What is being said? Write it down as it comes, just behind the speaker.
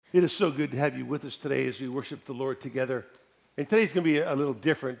It is so good to have you with us today as we worship the Lord together. And today's going to be a little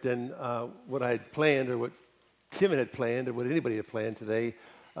different than what I had planned or what Tim had planned or what anybody had planned today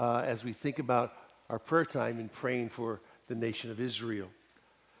as we think about our prayer time and praying for the nation of Israel.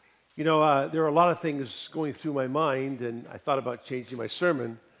 You know, there are a lot of things going through my mind, and I thought about changing my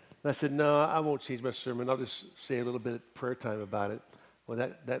sermon. And I said, no, I won't change my sermon. I'll just say a little bit of prayer time about it.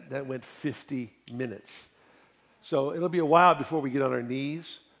 Well, that went 50 minutes. So it'll be a while before we get on our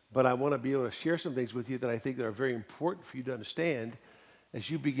knees. But I want to be able to share some things with you that I think that are very important for you to understand as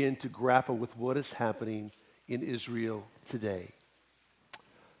you begin to grapple with what is happening in Israel today.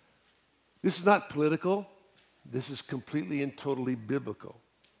 This is not political. This is completely and totally biblical.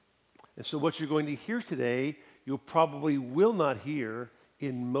 And so what you're going to hear today, you probably will not hear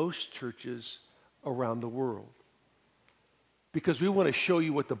in most churches around the world. Because we want to show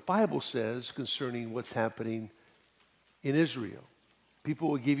you what the Bible says concerning what's happening in Israel. People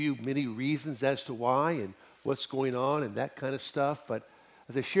will give you many reasons as to why and what's going on and that kind of stuff. But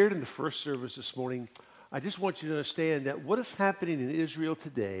as I shared in the first service this morning, I just want you to understand that what is happening in Israel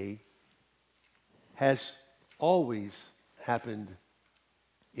today has always happened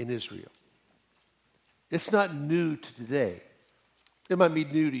in Israel. It's not new to today. It might be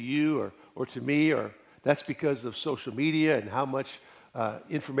new to you or to me, or that's because of social media and how much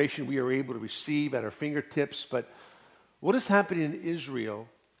information we are able to receive at our fingertips. But what is happening in Israel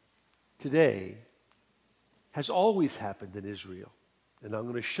today has always happened in Israel. And I'm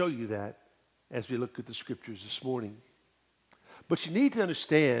going to show you that as we look at the scriptures this morning. But you need to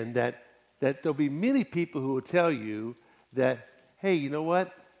understand that there'll be many people who will tell you that, hey, you know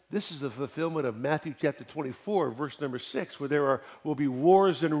what? This is a fulfillment of Matthew chapter 24, verse number 6, where there will be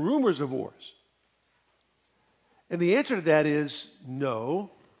wars and rumors of wars. And the answer to that is no,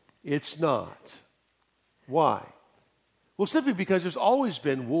 it's not. Why? Well, simply because there's always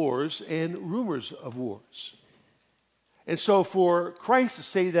been wars and rumors of wars. And so for Christ to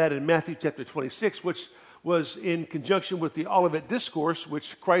say that in Matthew chapter 26, which was in conjunction with the Olivet Discourse,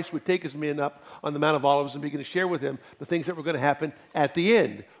 which Christ would take his men up on the Mount of Olives and begin to share with them the things that were going to happen at the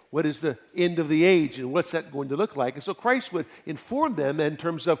end. What is the end of the age and what's that going to look like? And so Christ would inform them in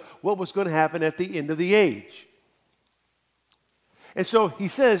terms of what was going to happen at the end of the age. And so he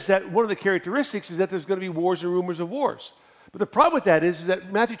says that one of the characteristics is that there's going to be wars and rumors of wars. But the problem with that is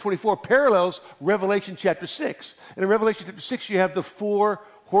that Matthew 24 parallels Revelation chapter 6. And in Revelation chapter 6, you have the four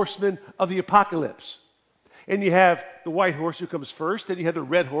horsemen of the apocalypse. And you have the white horse who comes first, and you have the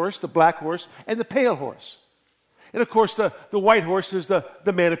red horse, the black horse, and the pale horse. And of course, the white horse is the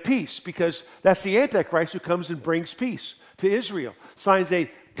man of peace, because that's the Antichrist who comes and brings peace to Israel, signs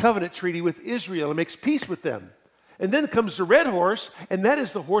a covenant treaty with Israel and makes peace with them. And then comes the red horse, and that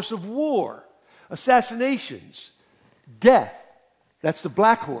is the horse of war, assassinations, death. That's the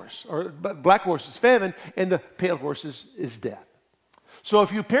black horse, or black horse is famine, and the pale horse is death. So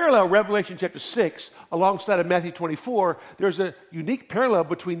if you parallel Revelation chapter 6 alongside of Matthew 24, there's a unique parallel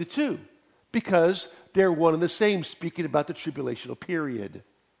between the two because they're one and the same, speaking about the tribulational period.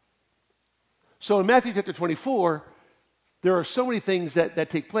 So in Matthew chapter 24, there are so many things that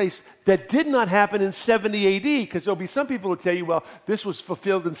take place that did not happen in 70 AD, because there'll be some people who tell you, well, this was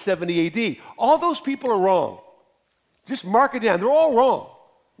fulfilled in 70 AD. All those people are wrong. Just mark it down. They're all wrong.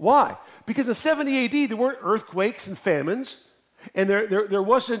 Why? Because in 70 AD, there weren't earthquakes and famines, and there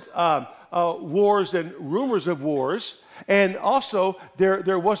wasn't wars and rumors of wars, and also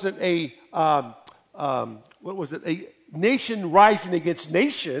there wasn't a nation rising against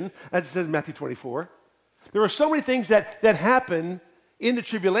nation, as it says in Matthew 24. There are so many things that happen in the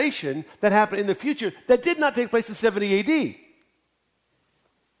tribulation, that happen in the future, that did not take place in 70 AD.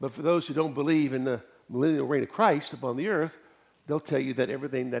 But for those who don't believe in the millennial reign of Christ upon the earth, they'll tell you that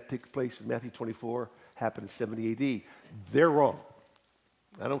everything that takes place in Matthew 24 happened in 70 AD. They're wrong.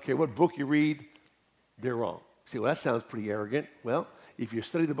 I don't care what book you read, they're wrong. You say, well, that sounds pretty arrogant. Well, if you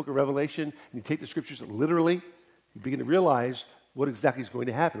study the book of Revelation and you take the scriptures literally, you begin to realize what exactly is going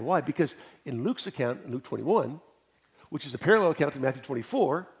to happen. Why? Because in Luke's account, in Luke 21, which is a parallel account to Matthew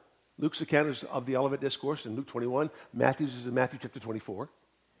 24, Luke's account is of the Olivet Discourse in Luke 21, Matthew's is in Matthew chapter 24.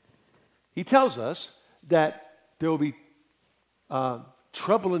 He tells us that there will be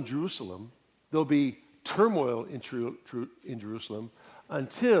trouble in Jerusalem, there'll be turmoil in Jerusalem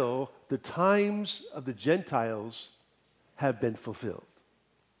until the times of the Gentiles have been fulfilled.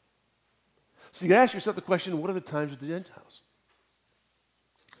 So you can ask yourself the question, what are the times of the Gentiles?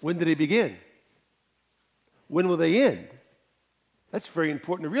 When do they begin? When will they end? That's very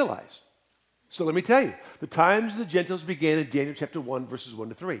important to realize. So let me tell you, the times of the Gentiles began in Daniel chapter 1, verses 1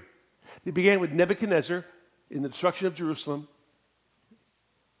 to 3. They began with Nebuchadnezzar in the destruction of Jerusalem.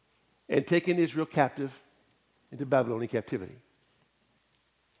 and taken Israel captive into Babylonian captivity.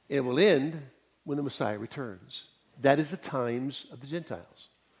 It will end when the Messiah returns. That is the times of the Gentiles.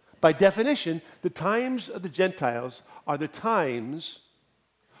 By definition, the times of the Gentiles are the times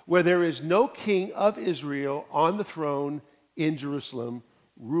where there is no king of Israel on the throne in Jerusalem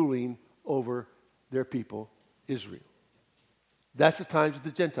ruling over their people, Israel. That's the times of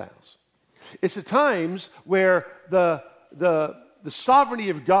the Gentiles. It's the times where the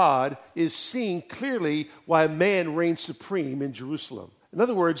sovereignty of God is seen clearly while man reigns supreme in Jerusalem. In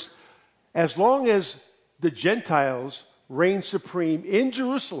other words, as long as the Gentiles reign supreme in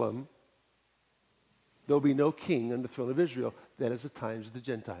Jerusalem, there'll be no king on the throne of Israel. That is the times of the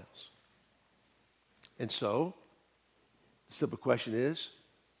Gentiles. And so, the simple question is,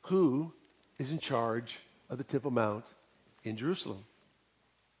 who is in charge of the Temple Mount in Jerusalem?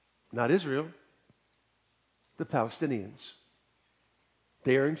 Not Israel, the Palestinians.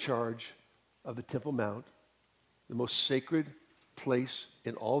 They are in charge of the Temple Mount, the most sacred place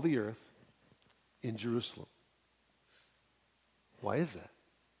in all the earth, in Jerusalem. Why is that?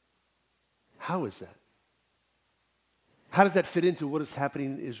 How is that? How does that fit into what is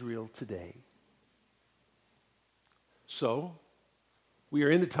happening in Israel today? So, we are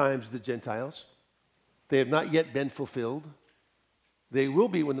in the times of the Gentiles. They have not yet been fulfilled. They will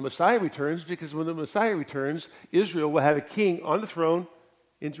be when the Messiah returns, because when the Messiah returns, Israel will have a king on the throne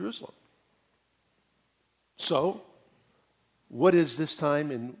in Jerusalem. So, what is this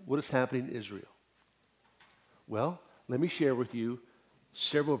time and what is happening in Israel? Well, let me share with you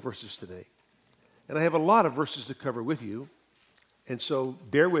several verses today. And I have a lot of verses to cover with you. And so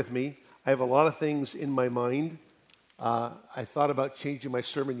bear with me. I have a lot of things in my mind. I thought about changing my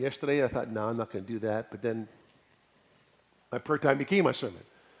sermon yesterday. I thought, no, I'm not going to do that. But then my prayer time became my sermon,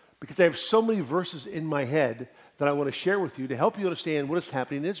 because I have so many verses in my head that I want to share with you to help you understand what is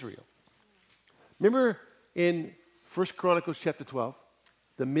happening in Israel. Remember in 1 Chronicles chapter 12,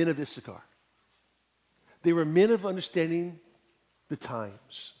 the men of Issachar. They were men of understanding the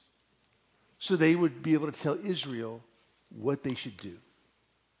times, so they would be able to tell Israel what they should do.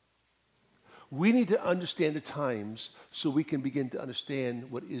 We need to understand the times so we can begin to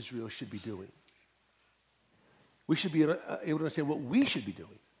understand what Israel should be doing. We should be able to understand what we should be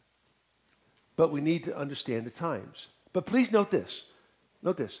doing. But we need to understand the times. But please note this,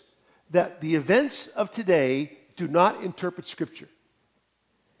 that the events of today do not interpret Scripture.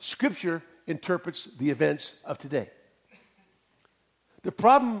 Scripture interprets the events of today. The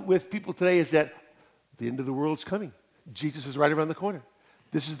problem with people today is that the end of the world is coming. Jesus is right around the corner.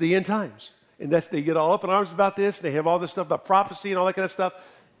 This is the end times. And they get all up in arms about this. They have all this stuff about prophecy and all that kind of stuff.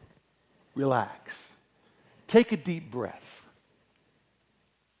 Relax. Take a deep breath.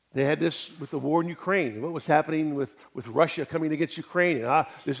 They had this with the war in Ukraine. What was happening with Russia coming against Ukraine? And,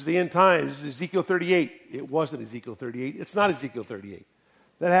 this is the end times. This is Ezekiel 38. It wasn't Ezekiel 38. It's not Ezekiel 38.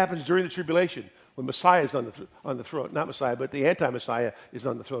 That happens during the tribulation when Messiah is on the throne. Not Messiah, but the anti-Messiah is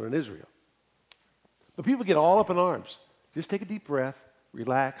on the throne in Israel. But people get all up in arms. Just take a deep breath,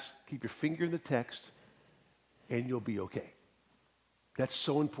 relax, keep your finger in the text, and you'll be okay. That's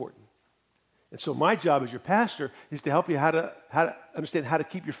so important. And so my job as your pastor is to help you how to understand how to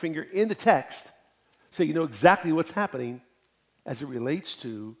keep your finger in the text so you know exactly what's happening as it relates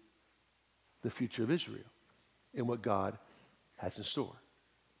to the future of Israel and what God has in store.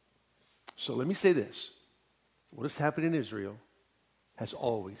 So let me say this. What has happened in Israel has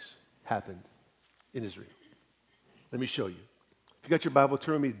always happened in Israel. Let me show you. If you got your Bible,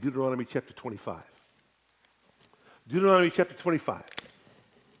 turn with me to Deuteronomy chapter 25. Deuteronomy chapter 25.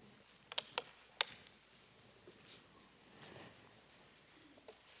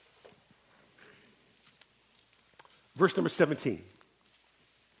 Verse number 17.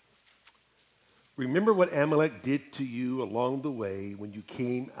 Remember what Amalek did to you along the way when you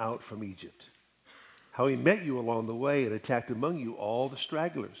came out from Egypt, how he met you along the way and attacked among you all the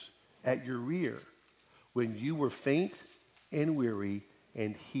stragglers at your rear when you were faint and weary,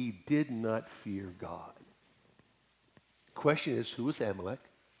 and he did not fear God. Question is, who was Amalek,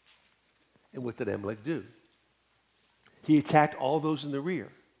 and what did Amalek do? He attacked all those in the rear.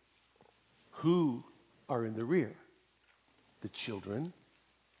 Who are in the rear? The children,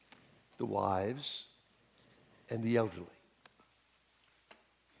 the wives, and the elderly.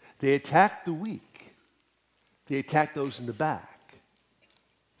 They attacked the weak. They attacked those in the back.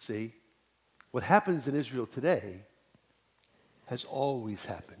 See, what happens in Israel today has always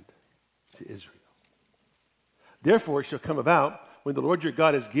happened to Israel. Therefore, it shall come about when the Lord your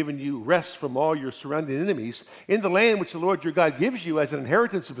God has given you rest from all your surrounding enemies in the land which the Lord your God gives you as an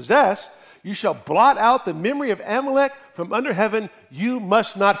inheritance to possess, You shall blot out the memory of Amalek from under heaven. You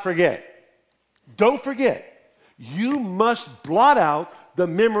must not forget. Don't forget. You must blot out the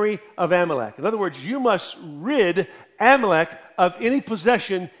memory of Amalek. In other words, you must rid Amalek of any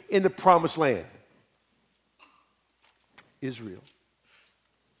possession in the promised land. Israel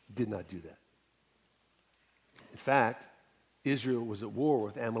did not do that. In fact, Israel was at war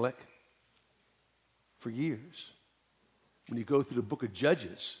with Amalek for years. When you go through the book of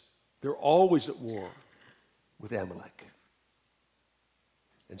Judges, they're always at war with Amalek.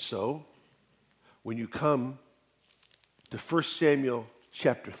 And so, when you come to 1 Samuel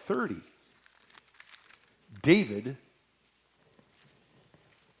chapter 30, David,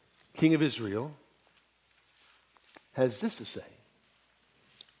 king of Israel, has this to say.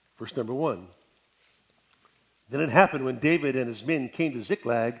 Verse number 1. Then it happened when David and his men came to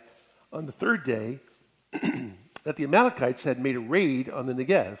Ziklag on the third day that the Amalekites had made a raid on the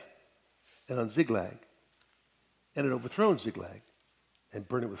Negev and on Ziklag, and had overthrown Ziklag and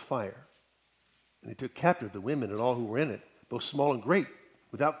burned it with fire. And they took captive the women and all who were in it, both small and great,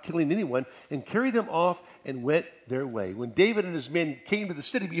 without killing anyone, and carried them off and went their way. When David and his men came to the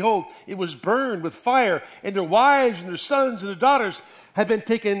city, behold, it was burned with fire, and their wives and their sons and their daughters had been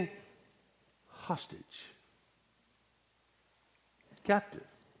taken hostage, captive.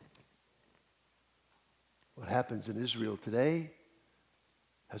 What happens in Israel today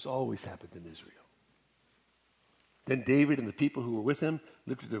has always happened in Israel. Then David and the people who were with him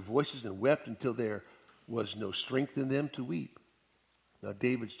lifted their voices and wept until there was no strength in them to weep. Now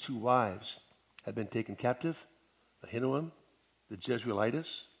David's two wives had been taken captive, Ahinoam, the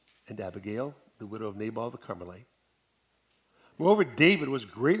Jezreelitess, and Abigail, the widow of Nabal the Carmelite. Moreover, David was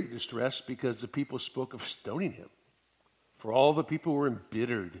greatly distressed because the people spoke of stoning him. For all the people were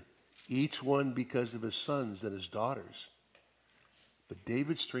embittered, each one because of his sons and his daughters. But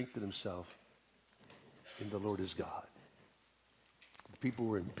David strengthened himself in the Lord his God. The people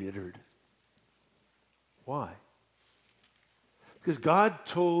were embittered. Why? Because God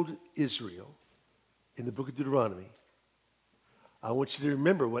told Israel in the book of Deuteronomy, I want you to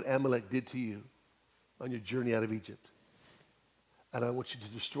remember what Amalek did to you on your journey out of Egypt. And I want you to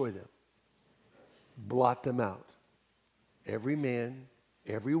destroy them. Blot them out. Every man,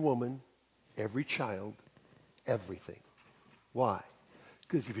 every woman, every child, everything. Why?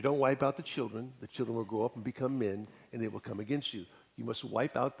 Because if you don't wipe out the children will grow up and become men, and they will come against you. You must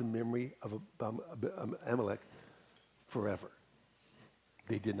wipe out the memory of Amalek forever.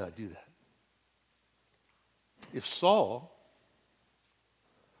 They did not do that. If Saul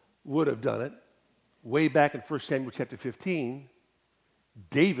would have done it way back in 1 Samuel chapter 15,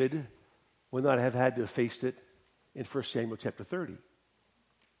 David would not have had to have faced it in 1 Samuel chapter 30.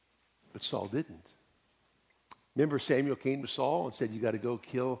 But Saul didn't. Remember, Samuel came to Saul and said, you got to go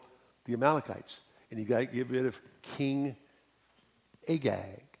kill the Amalekites. And you got to get rid of King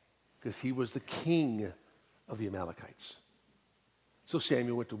Agag, because he was the king of the Amalekites. So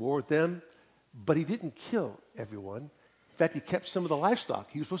Samuel went to war with them, but he didn't kill everyone. In fact, he kept some of the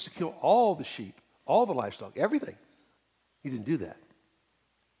livestock. He was supposed to kill all the sheep, all the livestock, everything. He didn't do that.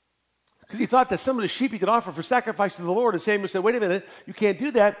 Because he thought that some of the sheep he could offer for sacrifice to the Lord. And Samuel said, wait a minute, you can't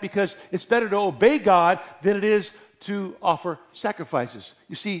do that because it's better to obey God than it is to offer sacrifices.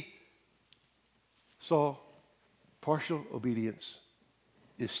 You see, Saul, partial obedience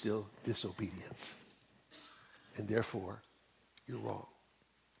is still disobedience. And therefore, you're wrong.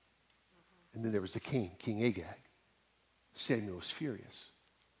 And then there was the king, King Agag. Samuel was furious.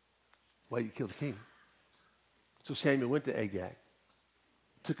 Why did you kill the king? So Samuel went to Agag,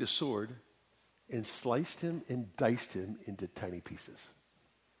 took his sword, and sliced him and diced him into tiny pieces.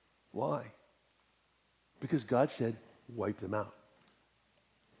 Why? Because God said, wipe them out.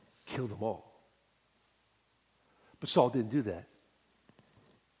 Kill them all. But Saul didn't do that.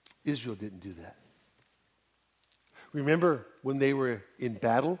 Israel didn't do that. Remember when they were in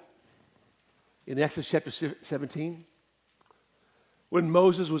battle in Exodus chapter 17? When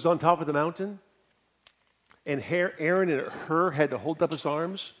Moses was on top of the mountain and Aaron and Hur had to hold up his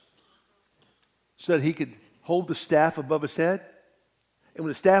arms so that he could hold the staff above his head. And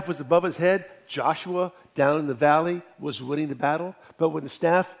when the staff was above his head, Joshua down in the valley was winning the battle. But when the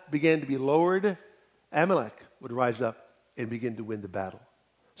staff began to be lowered, Amalek would rise up and begin to win the battle.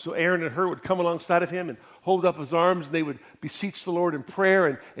 So Aaron and Hur would come alongside of him and hold up his arms, and they would beseech the Lord in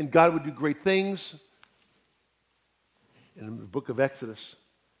prayer, and God would do great things. And in the book of Exodus,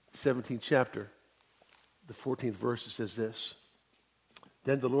 17th chapter, the 14th verse, it says this.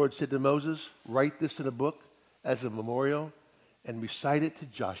 Then the Lord said to Moses, write this in a book as a memorial and recite it to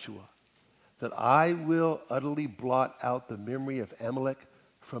Joshua, that I will utterly blot out the memory of Amalek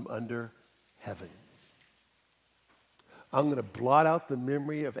from under heaven. I'm going to blot out the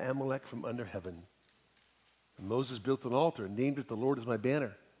memory of Amalek from under heaven. And Moses built an altar and named it, "The Lord is my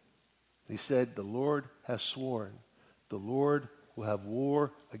banner." And he said, "The Lord has sworn, the Lord will have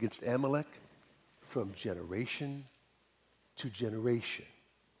war against Amalek from generation to generation."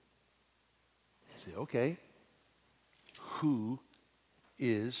 You say, okay, who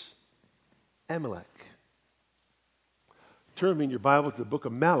is Amalek? Turn me in your Bible to the book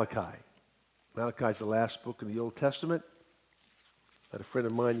of Malachi. Malachi is the last book in the Old Testament. I had a friend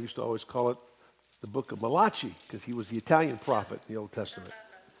of mine used to always call it the book of Malachi because he was the Italian prophet in the Old Testament.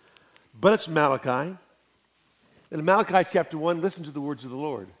 But it's Malachi. And in Malachi chapter 1, listen to the words of the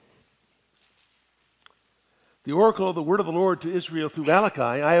Lord. The oracle of the word of the Lord to Israel through Malachi: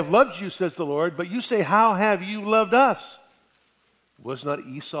 "I have loved you, says the Lord, but you say, how have you loved us? Was not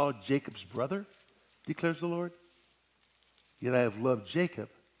Esau Jacob's brother, declares the Lord? Yet I have loved Jacob,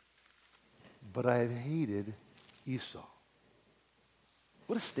 but I have hated Esau."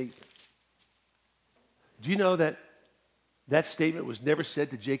 What a statement. Do you know that that statement was never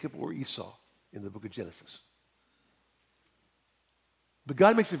said to Jacob or Esau in the book of Genesis? But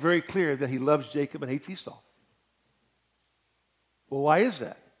God makes it very clear that he loves Jacob and hates Esau. Well, why is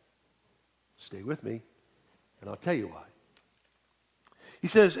that? Stay with me, and I'll tell you why. He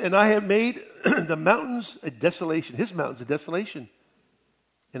says, "And I have made the mountains a desolation," his mountains a desolation,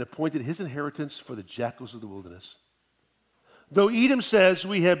 "and appointed his inheritance for the jackals of the wilderness. Though Edom says,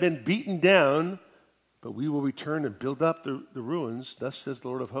 we have been beaten down, but we will return and build up the ruins. Thus says the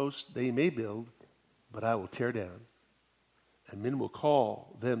Lord of hosts, they may build, but I will tear down. And men will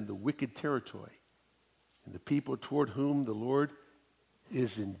call them the wicked territory, and the people toward whom the Lord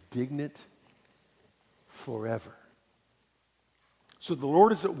is indignant forever." So the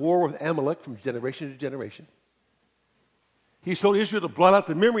Lord is at war with Amalek from generation to generation. He's told Israel to blot out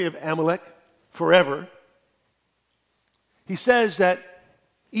the memory of Amalek forever. He says that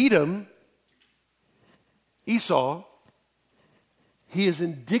Edom, Esau, he is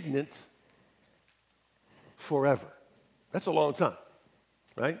indignant forever. That's a long time,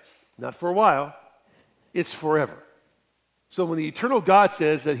 right? Not for a while, it's forever. So when the eternal God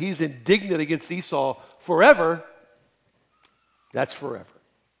says that he's indignant against Esau forever, that's forever.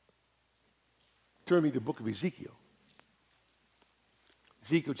 Turn me to the book of Ezekiel.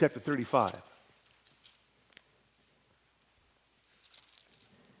 Ezekiel chapter 35.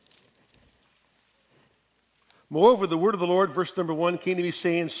 "Moreover, the word of the Lord," verse number 1, "came to me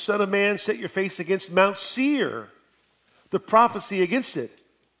saying, Son of man, set your face against Mount Seir, the prophecy against it,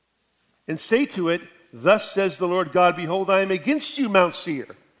 and say to it, Thus says the Lord God, behold, I am against you, Mount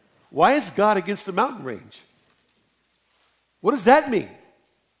Seir." Why is God against the mountain range? What does that mean?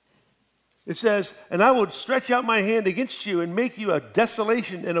 It says, "And I will stretch out my hand against you and make you a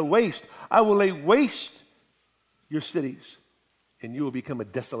desolation and a waste. I will lay waste your cities, and you will become a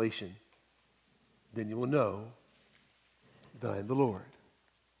desolation. Then you will know that I am the Lord."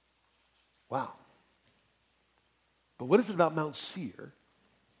 Wow. But what is it about Mount Seir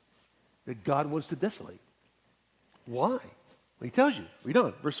that God wants to desolate? Why? Well, he tells you. Read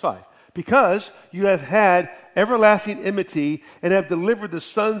on, verse 5. "Because you have had everlasting enmity and have delivered the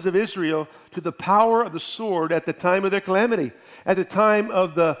sons of Israel to the power of the sword at the time of their calamity, at the time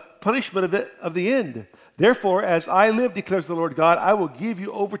of the punishment of the end. Therefore, as I live, declares the Lord God, I will give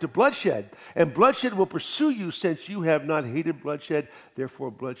you over to bloodshed, and bloodshed will pursue you, since you have not hated bloodshed. Therefore,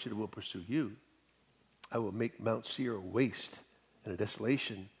 bloodshed will pursue you. I will make Mount Seir a waste and a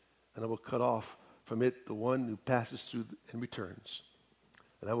desolation, and I will cut off from it the one who passes through and returns.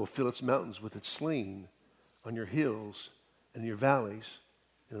 And I will fill its mountains with its slain on your hills and in your valleys,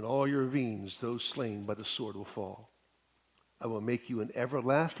 and in all your ravines those slain by the sword will fall. I will make you an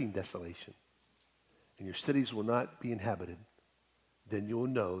everlasting desolation, and your cities will not be inhabited. Then you will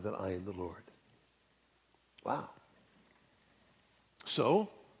know that I am the Lord." Wow.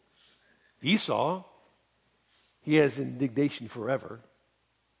 So, Esau, he has indignation forever.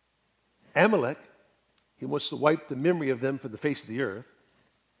 Amalek, he wants to wipe the memory of them from the face of the earth.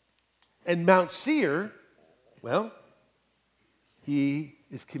 And Mount Seir, well, he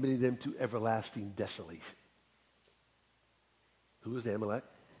is committing them to everlasting desolation. Who is Amalek?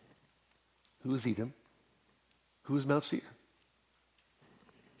 Who is Edom? Who is Mount Seir?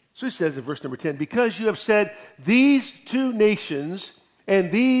 So he says in verse number 10, "Because you have said, these two nations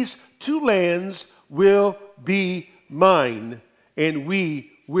and these two lands will be mine, and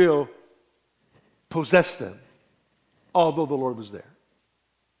we will possess them," although the Lord was there.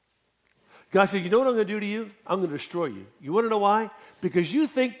 God said, you know what I'm going to do to you? I'm going to destroy you. You want to know why? Because you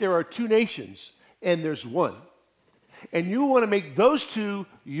think there are two nations, and there's one. and you want to make those two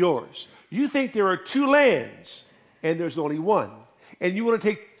yours. You think there are two lands, and there's only one. And you want to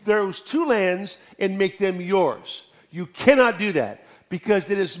take those two lands and make them yours. You cannot do that because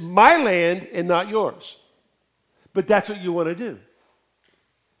it is my land and not yours. But that's what you want to do.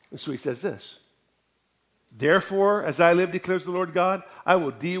 And so he says this. Therefore, as I live, declares the Lord God, I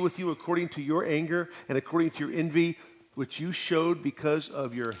will deal with you according to your anger and according to your envy, which you showed because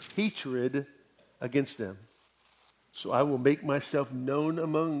of your hatred against them. So I will make myself known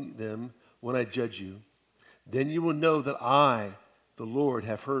among them when I judge you. Then you will know that I, the Lord,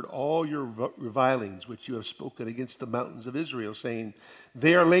 have heard all your revilings which you have spoken against the mountains of Israel, saying,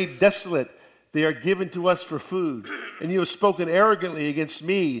 they are laid desolate, they are given to us for food. And you have spoken arrogantly against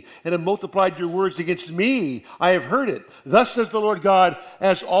me and have multiplied your words against me. I have heard it. Thus says the Lord God,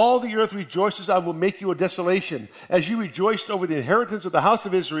 as all the earth rejoices, I will make you a desolation. As you rejoiced over the inheritance of the house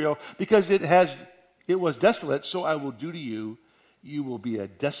of Israel, because it was desolate, so I will do to you. You will be a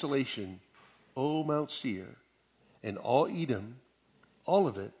desolation, O Mount Seir, and all Edom, all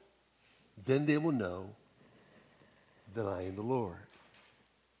of it. Then they will know that I am the Lord.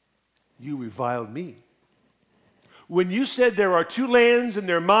 You reviled me. When you said there are two lands and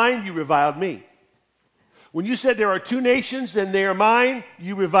they're mine, you reviled me. When you said there are two nations and they are mine,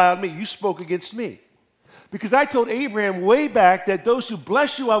 you reviled me. You spoke against me. Because I told Abraham way back that those who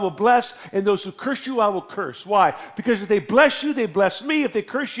bless you, I will bless, and those who curse you, I will curse. Why? Because if they bless you, they bless me. If they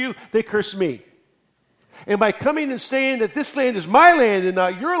curse you, they curse me. And by coming and saying that this land is my land and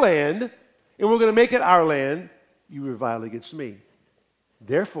not your land, and we're going to make it our land, you revile against me.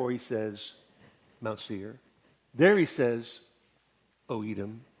 Therefore, he says, Mount Seir. There he says, O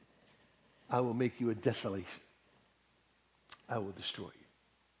Edom, I will make you a desolation. I will destroy you.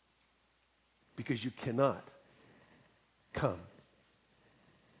 Because you cannot come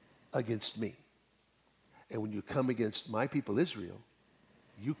against me. And when you come against my people Israel,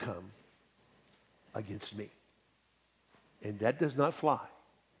 you come against me. And that does not fly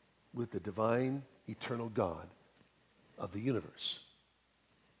with the divine, eternal God of the universe.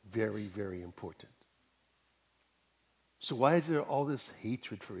 Very, very important. So why is there all this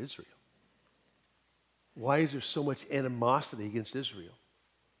hatred for Israel? Why is there so much animosity against Israel?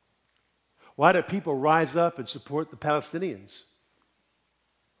 Why do people rise up and support the Palestinians?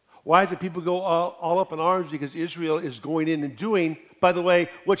 Why do people go all up in arms because Israel is going in and doing, by the way,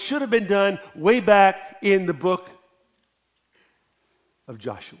 what should have been done way back in the book of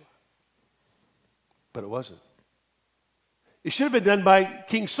Joshua? But it wasn't. It should have been done by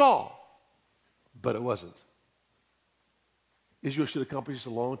King Saul, but it wasn't. Israel should have accomplished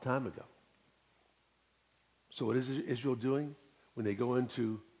this a long time ago. So what is Israel doing when they go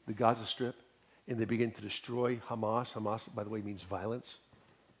into the Gaza Strip and they begin to destroy Hamas? Hamas, by the way, means violence.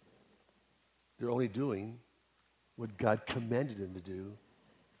 They're only doing what God commanded them to do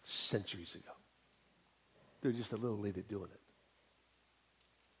centuries ago. They're just a little late at doing it.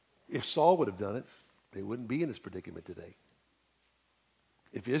 If Saul would have done it, they wouldn't be in this predicament today.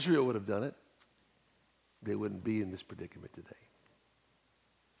 If Israel would have done it, they wouldn't be in this predicament today.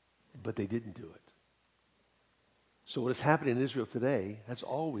 But they didn't do it. So what is happening in Israel today has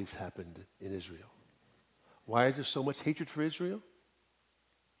always happened in Israel. Why is there so much hatred for Israel?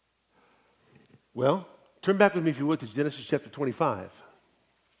 Well, turn back with me, if you would, to Genesis chapter 25.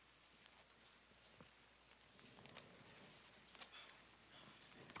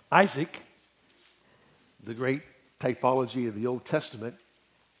 Isaac, the great typology of the Old Testament,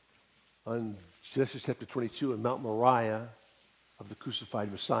 on Genesis chapter 22 in Mount Moriah of the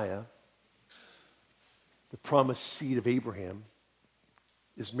crucified Messiah, the promised seed of Abraham,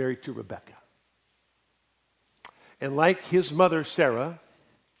 is married to Rebekah. And like his mother Sarah,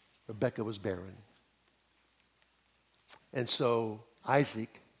 Rebekah was barren. And so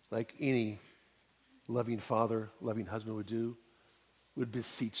Isaac, like any loving father, loving husband would do, would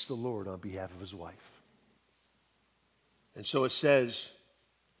beseech the Lord on behalf of his wife. And so it says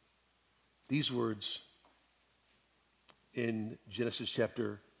these words in Genesis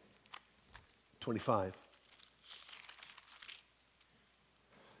chapter 25,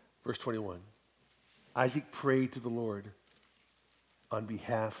 verse 21. Isaac prayed to the Lord on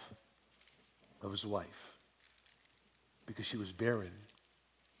behalf of his wife because she was barren.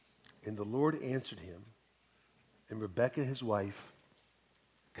 And the Lord answered him, and Rebekah, his wife,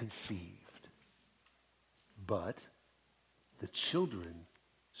 conceived. But the children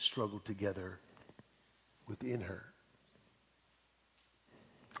struggled together within her.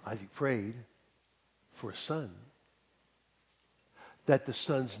 Isaac prayed for a son, that the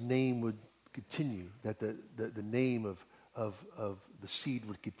son's name would continue, that the name of the seed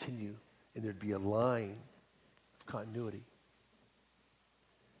would continue, and there'd be a line of continuity.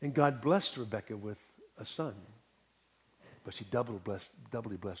 And God blessed Rebekah with a son, but she doubly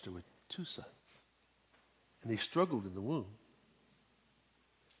blessed her with two sons. And they struggled in the womb.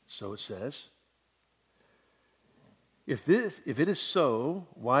 So it says, if it is so,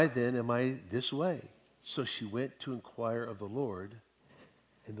 why then am I this way? So she went to inquire of the Lord,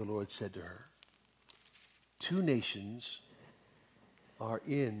 and the Lord said to her, 2 nations are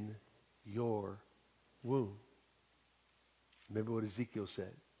in your womb. Remember what Ezekiel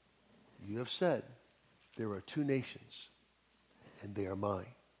said. You have said, there are 2 nations, and they are mine.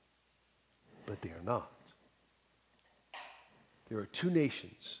 But they are not. There are 2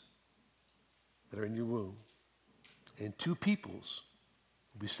 nations that are in your womb, and 2 peoples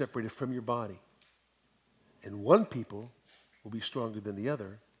will be separated from your body. And one people will be stronger than the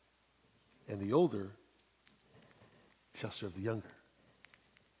other, and the older shall serve the younger.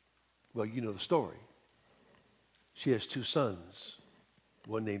 Well, you know the story. She has 2 sons,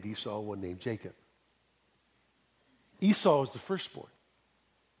 one named Esau, one named Jacob. Esau is the firstborn.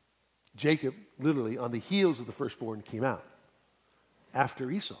 Jacob, literally, on the heels of the firstborn, came out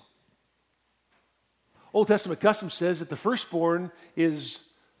after Esau. Old Testament custom says that the firstborn is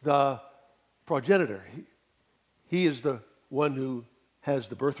the progenitor. He is the one who has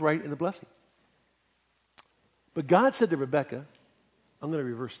the birthright and the blessing. But God said to Rebekah, I'm going to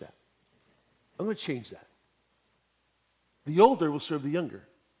reverse that. I'm going to change that. The older will serve the younger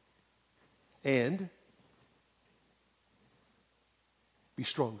and be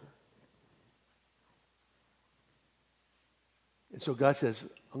stronger. And so God says,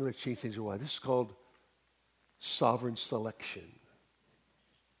 I'm going to change things around. This is called sovereign selection.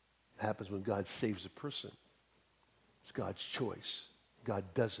 It happens when God saves a person. It's God's choice. God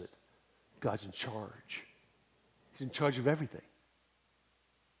does it. God's in charge. He's in charge of everything.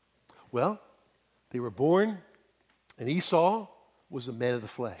 Well, they were born, and Esau was a man of the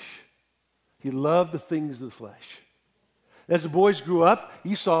flesh. He loved the things of the flesh. As the boys grew up,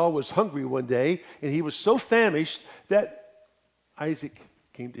 Esau was hungry one day, and he was so famished that Isaac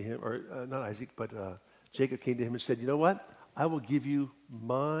came to him, or not Isaac, but Jacob came to him and said, you know what? I will give you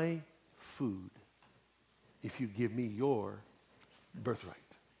my food if you give me your birthright.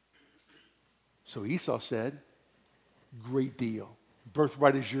 So Esau said, great deal.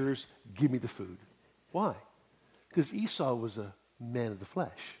 Birthright is yours. Give me the food. Why? Because Esau was a man of the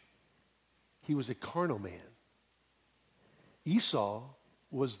flesh. He was a carnal man. Esau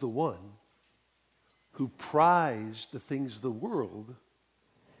was the one who prized the things of the world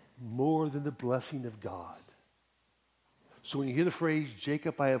more than the blessing of God. So when you hear the phrase,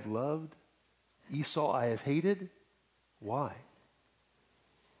 Jacob I have loved, Esau I have hated, why?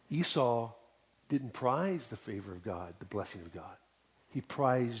 Esau didn't prize the favor of God, the blessing of God. He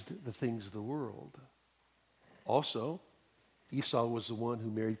prized the things of the world. Also, Esau was the one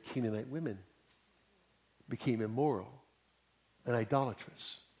who married Canaanite women, became immoral and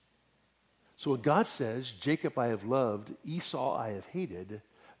idolatrous. So when God says, Jacob I have loved, Esau I have hated,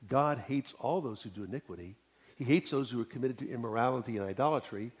 God hates all those who do iniquity. He hates those who are committed to immorality and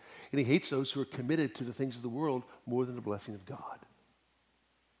idolatry, and he hates those who are committed to the things of the world more than the blessing of God.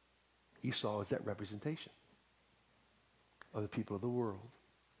 Esau is that representation of the people of the world.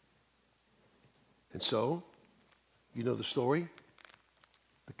 And so, you know the story,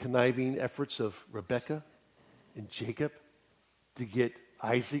 the conniving efforts of Rebekah and Jacob to get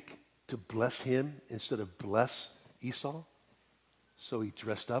Isaac to bless him instead of bless Esau. So he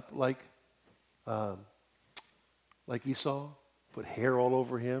dressed up like Esau, put hair all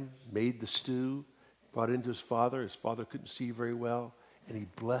over him, made the stew, brought it into his father. His father couldn't see very well, and he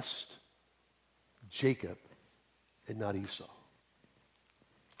blessed Jacob and not Esau.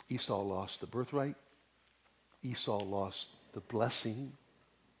 Esau lost the birthright. Esau lost the blessing.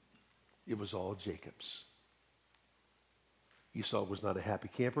 It was all Jacob's. Esau was not a happy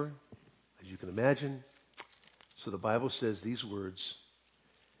camper, as you can imagine. So the Bible says these words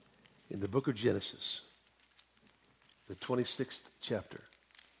in the book of Genesis, the 26th chapter.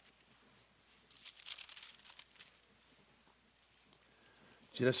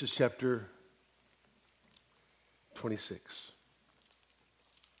 Genesis chapter 26.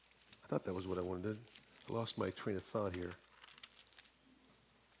 I thought that was what I wanted. I lost my train of thought here.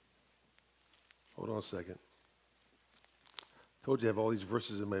 Hold on a second. Told you I have all these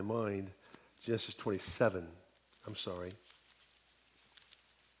verses in my mind. Genesis 27. I'm sorry.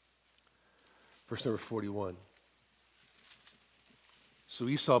 Verse number 41. So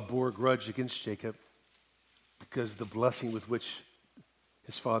Esau bore a grudge against Jacob because the blessing with which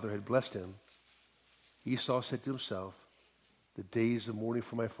his father had blessed him. Esau said to himself, the days of mourning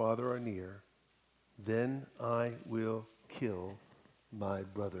for my father are near. then I will kill my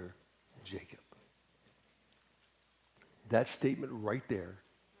brother Jacob. That statement right there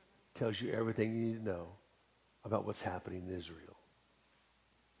tells you everything you need to know about what's happening in Israel.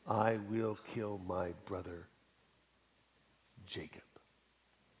 I will kill my brother Jacob.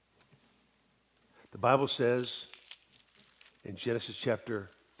 The Bible says in Genesis chapter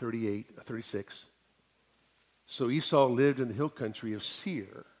 36, so Esau lived in the hill country of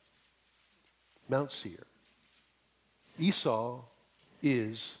Seir, Mount Seir. Esau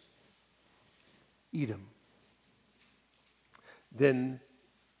is Edom.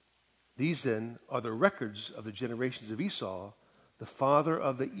 These are the records of the generations of Esau, the father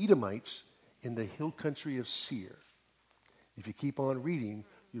of the Edomites in the hill country of Seir. If you keep on reading,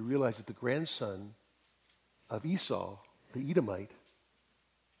 you realize that the grandson of Esau, the Edomite,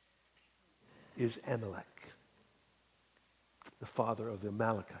 is Amalek, the father of the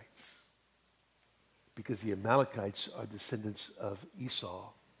Amalekites. Because the Amalekites are descendants of Esau,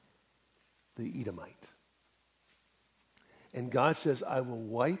 the Edomite. And God says, I will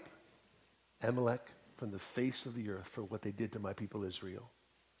wipe Amalek from the face of the earth for what they did to my people Israel.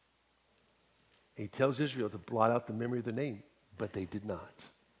 And he tells Israel to blot out the memory of the name, but they did not.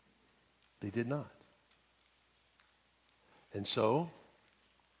 They did not. And so,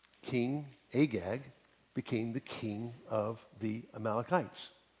 King Agag became the king of the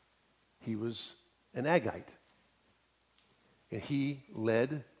Amalekites. He was an Agite. And he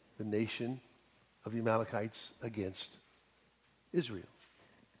led the nation of the Amalekites against Israel.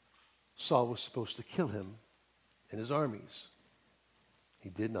 Saul was supposed to kill him and his armies. He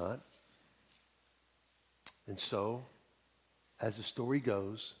did not. And so, as the story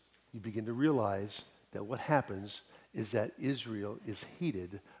goes, you begin to realize that what happens is that Israel is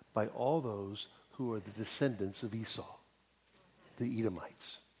hated by all those who are the descendants of Esau, the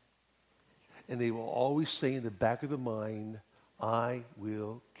Edomites. And they will always say in the back of the mind, I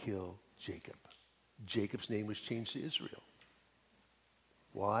will kill Jacob. Jacob's name was changed to Israel.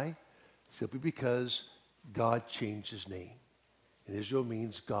 Why? Simply because God changed his name. And Israel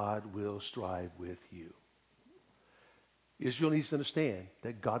means God will strive with you. Israel needs to understand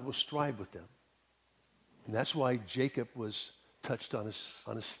that God will strive with them. And that's why Jacob was touched on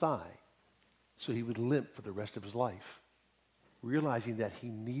his thigh, so he would limp for the rest of his life, realizing that he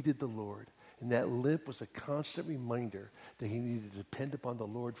needed the Lord. And that limp was a constant reminder that he needed to depend upon the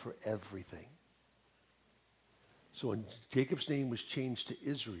Lord for everything. So when Jacob's name was changed to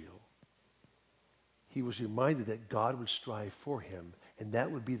Israel, he was reminded that God would strive for him, and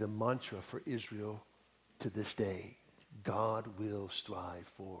that would be the mantra for Israel to this day. God will strive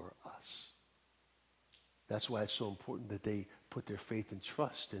for us. That's why it's so important that they put their faith and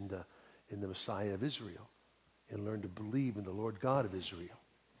trust in the Messiah of Israel and learn to believe in the Lord God of Israel.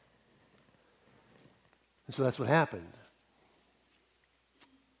 And so that's what happened.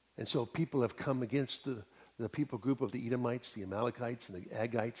 And so people have come against the people group of the Edomites, the Amalekites, and the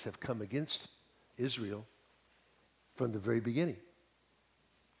Agites have come against Israel from the very beginning.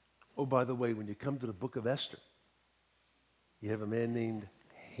 Oh, by the way, when you come to the book of Esther, you have a man named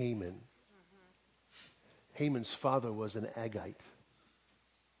Haman. Haman's father was an Agite.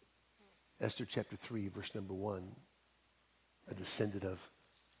 Esther chapter 3, verse number 1, a descendant of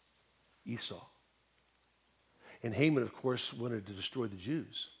Esau. And Haman, of course, wanted to destroy the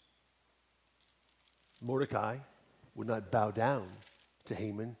Jews. Mordecai would not bow down to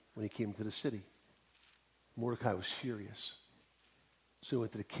Haman when he came to the city. Mordecai was furious. So he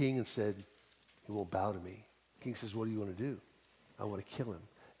went to the king and said, he won't bow to me. The king says, what do you want to do? I want to kill him,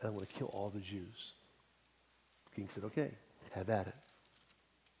 and I want to kill all the Jews. The king said, okay, have at it.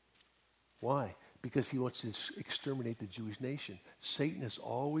 Why? Because he wants to exterminate the Jewish nation. Satan has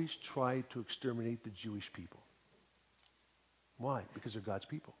always tried to exterminate the Jewish people. Why? Because they're God's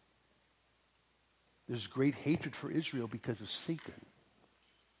people. There's great hatred for Israel because of Satan.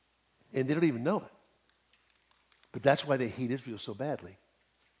 And they don't even know it. But that's why they hate Israel so badly.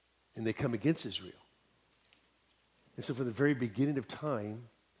 And they come against Israel. And so from the very beginning of time,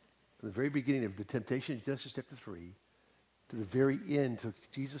 from the very beginning of the temptation in Genesis chapter 3, to the very end, till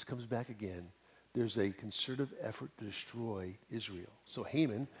Jesus comes back again, there's a concerted effort to destroy Israel. So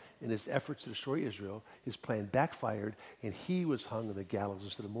Haman, in his efforts to destroy Israel, his plan backfired, and he was hung on the gallows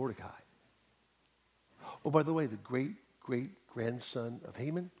instead of Mordecai. Oh, by the way, the great-great-grandson of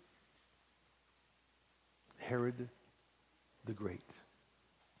Haman, Herod the Great,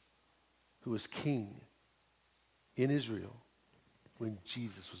 who was king in Israel when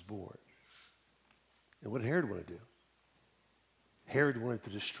Jesus was born. And what did Herod want to do? Herod wanted to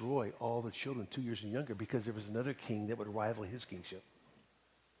destroy all the children 2 years and younger because there was another king that would rival his kingship.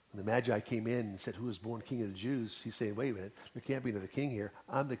 When the Magi came in and said, who was born king of the Jews? He's saying, wait a minute, there can't be another king here.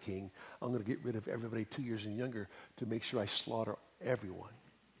 I'm the king. I'm going to get rid of everybody 2 years and younger to make sure I slaughter everyone.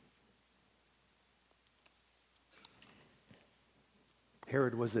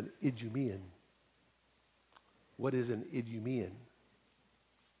 Herod was an Idumean. What is an Idumean?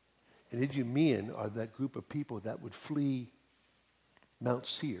 An Idumean are that group of people that would flee Mount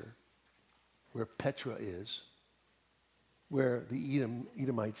Seir, where Petra is, where the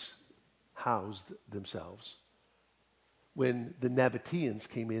Edomites housed themselves, when the Nabateans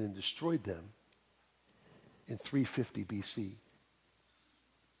came in and destroyed them in 350 BC.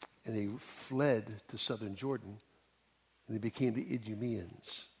 And they fled to southern Jordan, and they became the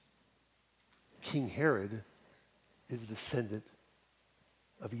Idumeans. King Herod is a descendant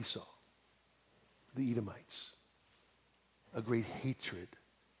of Esau, the Edomites, a great hatred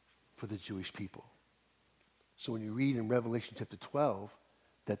for the Jewish people. So when you read in Revelation chapter 12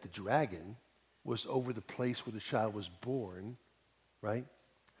 that the dragon was over the place where the child was born, right,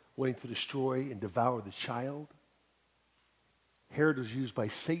 wanting to destroy and devour the child, Herod was used by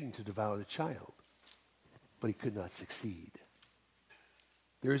Satan to devour the child, but he could not succeed.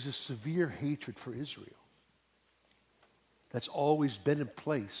 There is a severe hatred for Israel that's always been in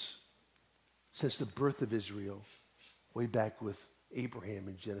place since the birth of Israel, way back with Abraham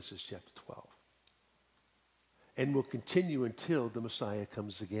in Genesis chapter 12. And will continue until the Messiah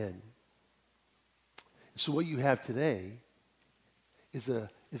comes again. So what you have today is a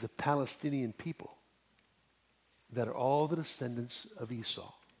Palestinian people that are all the descendants of Esau,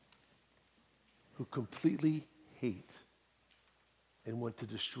 who completely hate and want to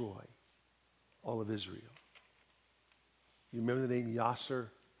destroy all of Israel. You remember the name Yasser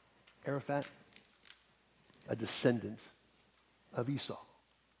Arafat? A descendant of Esau,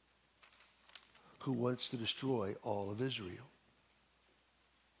 who wants to destroy all of Israel.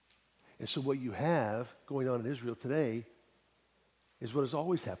 And so what you have going on in Israel today is what has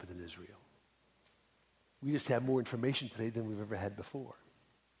always happened in Israel. We just have more information today than we've ever had before.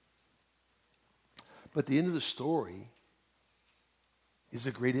 But the end of the story is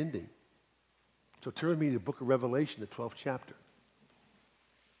a great ending. So turn with me to the book of Revelation, the 12th chapter.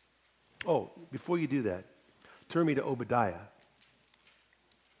 Oh, before you do that, turn me to Obadiah.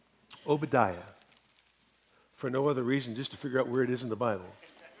 Obadiah. For no other reason, just to figure out where it is in the Bible.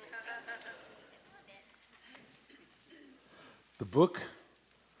 The book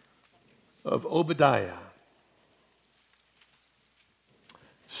of Obadiah.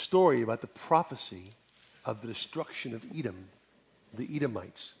 Story about the prophecy of the destruction of Edom, the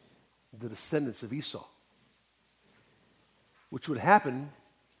Edomites, the descendants of Esau, which would happen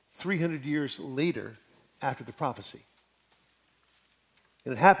 300 years later after the prophecy.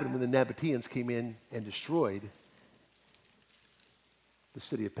 And it happened when the Nabateans came in and destroyed the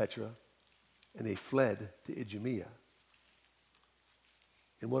city of Petra, and they fled to Idumea.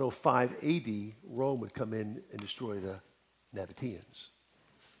 In 105 AD, Rome would come in and destroy the Nabateans.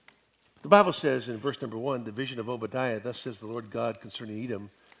 The Bible says in verse number 1, the vision of Obadiah, thus says the Lord God concerning Edom,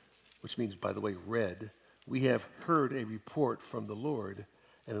 which means, by the way, red. We have heard a report from the Lord,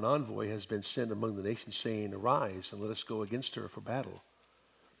 and an envoy has been sent among the nations, saying, arise, and let us go against her for battle.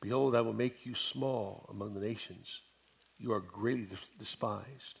 Behold, I will make you small among the nations. You are greatly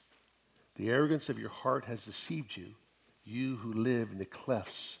despised. The arrogance of your heart has deceived you, you who live in the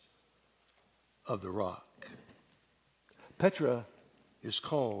clefts of the rock. Petra is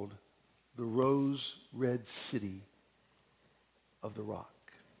called the rose-red city of the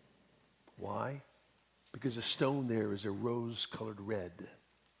rock. Why? Because the stone there is a rose-colored red.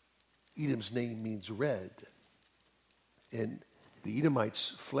 Edom's name means red. And the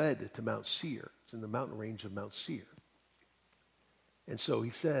Edomites fled to Mount Seir. It's in the mountain range of Mount Seir. And so he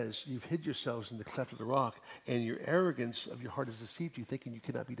says, you've hid yourselves in the cleft of the rock, and your arrogance of your heart has deceived you, thinking you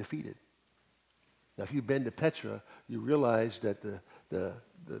cannot be defeated. Now, if you've been to Petra, you realize that the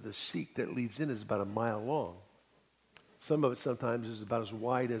seek that leads in is about a mile long. Some of it sometimes is about as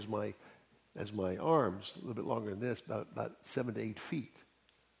wide as my arms, a little bit longer than this, about 7 to 8 feet.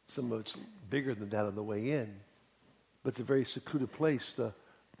 Some of it's bigger than that on the way in. But it's a very secluded place. The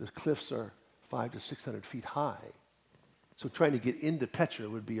cliffs are 500 to 600 feet high. So trying to get into Petra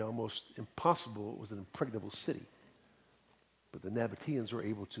would be almost impossible. It was an impregnable city. But the Nabateans were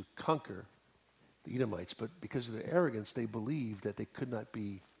able to conquer the Edomites. But because of their arrogance, they believed that they could not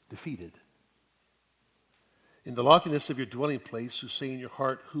be defeated. In the loftiness of your dwelling place, you say in your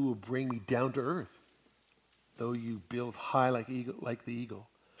heart, who will bring me down to earth? Though you build high like the eagle,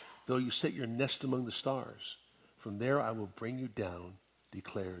 though you set your nest among the stars, from there I will bring you down,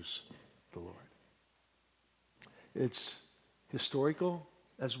 declares the Lord. It's historical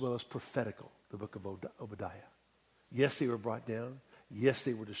as well as prophetical, the book of Obadiah. Yes, they were brought down. Yes,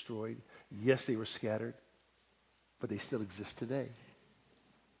 they were destroyed. Yes, they were scattered. But they still exist today.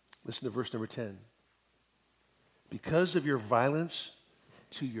 Listen to verse number 10. Because of your violence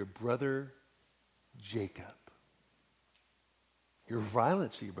to your brother Jacob. Your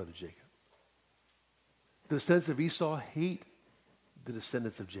violence to your brother Jacob. The descendants of Esau hate the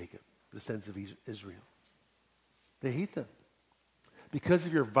descendants of Jacob, the descendants of Israel. They hate them. Because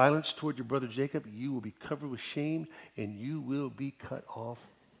of your violence toward your brother Jacob, you will be covered with shame and you will be cut off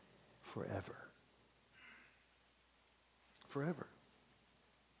forever. Forever.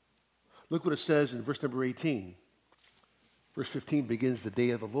 Look what it says in verse number 18. Verse 15 begins the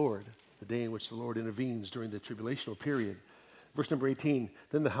day of the Lord, the day in which the Lord intervenes during the tribulational period. Verse number 18,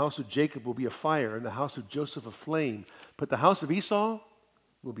 then the house of Jacob will be a fire and the house of Joseph a flame, but the house of Esau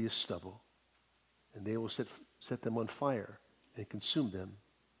will be a stubble, and they will set them on fire and consume them,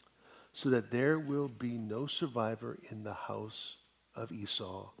 so that there will be no survivor in the house of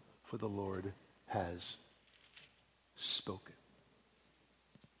Esau, for the Lord has spoken.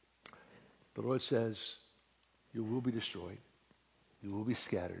 The Lord says, you will be destroyed, you will be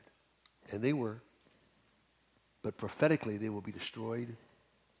scattered, and they were. But prophetically, they will be destroyed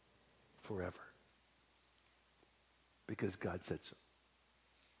forever. Because God said so.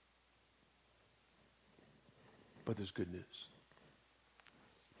 But there's good news.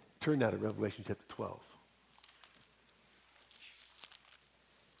 Turn now to Revelation chapter 12.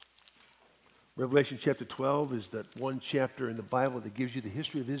 Revelation chapter 12 is that one chapter in the Bible that gives you the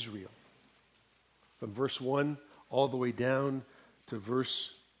history of Israel. From verse 1 all the way down to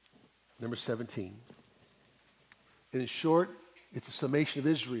verse number 17. And in short, it's a summation of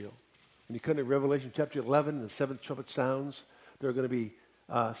Israel. When you come to Revelation chapter 11 and the seventh trumpet sounds, there are going to be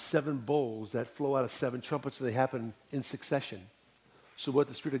 7 bowls that flow out of 7 trumpets, and they happen in succession. So what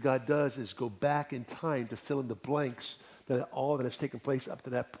the Spirit of God does is go back in time to fill in the blanks that all that has taken place up to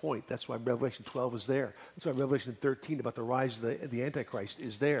that point. That's why Revelation 12 is there. That's why Revelation 13 about the rise of the Antichrist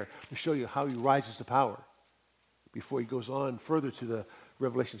is there, to show you how he rises to power before he goes on further to the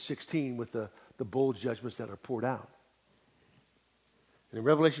Revelation 16 with the bowl judgments that are poured out. And in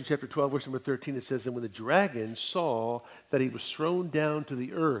Revelation chapter 12, verse number 13, it says, and when the dragon saw that he was thrown down to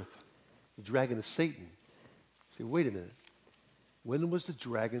the earth, the dragon is Satan. You say, wait a minute. When was the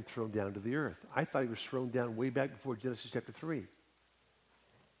dragon thrown down to the earth? I thought he was thrown down way back before Genesis chapter 3.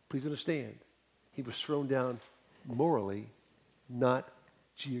 Please understand, he was thrown down morally, not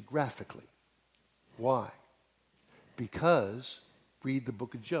geographically. Why? Because, read the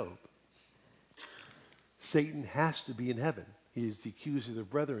book of Job. Satan has to be in heaven. He is the accuser of the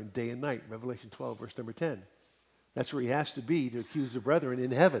brethren day and night. Revelation 12, verse number 10. That's where he has to be to accuse the brethren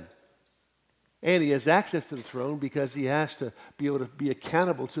in heaven. And he has access to the throne because he has to be able to be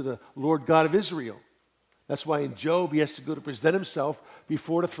accountable to the Lord God of Israel. That's why in Job he has to go to present himself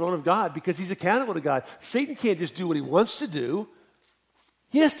before the throne of God because he's accountable to God. Satan can't just do what he wants to do.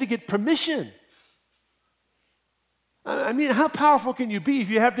 He has to get permission. I mean, how powerful can you be if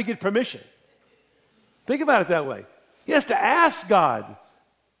you have to get permission? Think about it that way. He has to ask God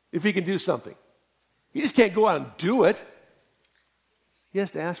if he can do something. He just can't go out and do it. He has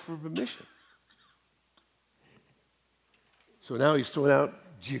to ask for permission. So now he's thrown out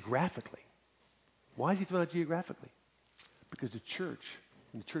geographically. Why is he thrown out geographically? Because the church,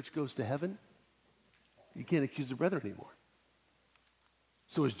 when the church goes to heaven, you can't accuse the brethren anymore.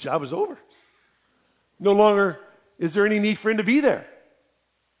 So his job is over. No longer is there any need for him to be there.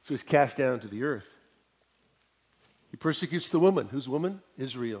 So he's cast down to the earth. He persecutes the woman. Whose woman?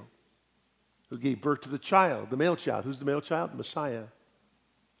 Israel. Who gave birth to the child, the male child. Who's the male child? The Messiah.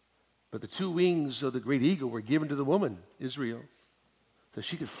 But the 2 wings of the great eagle were given to the woman, Israel, so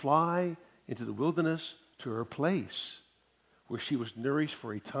she could fly into the wilderness to her place, where she was nourished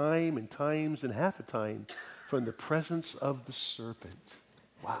for a time and times and half a time from the presence of the serpent.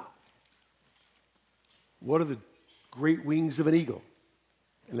 Wow. What are the great wings of an eagle?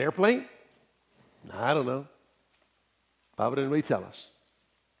 An airplane? I don't know. Bible didn't really tell us.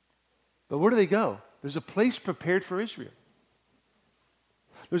 But where do they go? There's a place prepared for Israel.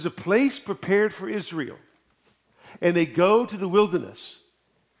 There's a place prepared for Israel. And they go to the wilderness.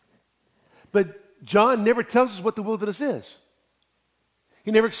 But John never tells us what the wilderness is.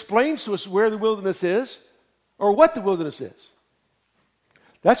 He never explains to us where the wilderness is or what the wilderness is.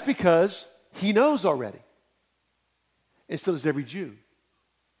 That's because he knows already. And so does every Jew.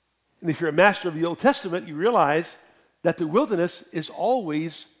 And if you're a master of the Old Testament, you realize that the wilderness is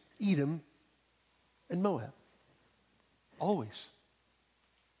always Edom and Moab. Always.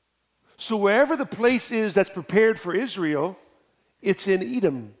 So wherever the place is that's prepared for Israel It's in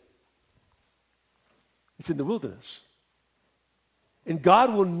Edom. It's in the wilderness. And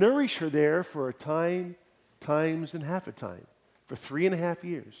God will nourish her there for a time, times, and half a time, for 3.5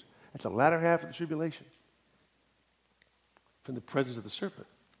 years. That's the latter half of the tribulation, from the presence of the serpent.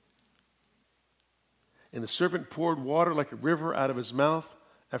 And the serpent poured water like a river out of his mouth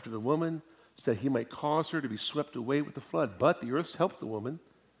after the woman, so that he might cause her to be swept away with the flood. But the earth helped the woman,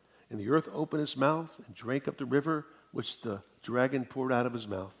 and the earth opened its mouth and drank up the river which the dragon poured out of his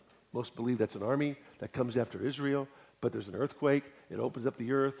mouth. Most believe that's an army that comes after Israel, but there's an earthquake, it opens up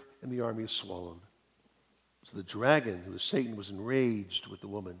the earth, and the army is swallowed. So the dragon, who is Satan, was enraged with the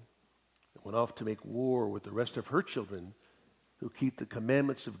woman and went off to make war with the rest of her children who keep the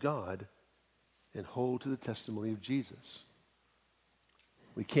commandments of God and hold to the testimony of Jesus.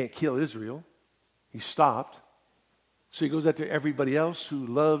 We can't kill Israel. He stopped. So he goes after everybody else who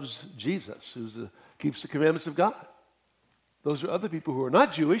loves Jesus, who keeps the commandments of God. Those are other people who are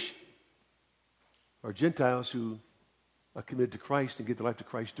not Jewish, or Gentiles who are committed to Christ and give their life to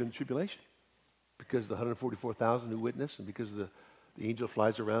Christ during the tribulation. Because the 144,000 who witness, and because the angel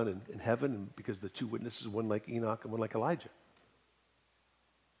flies around in heaven, and because the two witnesses, one like Enoch and one like Elijah.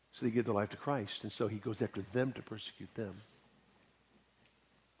 So they give their life to Christ, and so he goes after them to persecute them.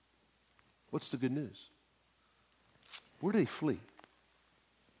 What's the good news? Where do they flee?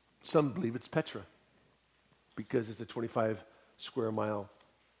 Some believe it's Petra, because it's a 25 square mile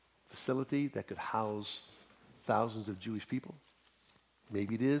facility that could house thousands of Jewish people.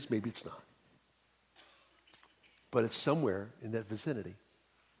 Maybe it is, maybe it's not. But it's somewhere in that vicinity.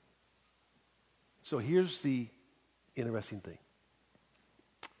 So here's the interesting thing.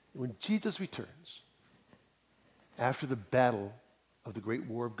 When Jesus returns, after the battle of the great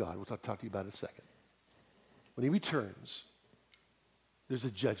war of God, which I'll talk to you about in a second, when he returns, there's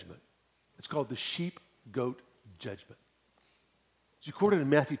a judgment. It's called the sheep-goat judgment. It's recorded in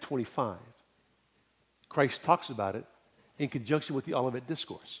Matthew 25. Christ talks about it in conjunction with the Olivet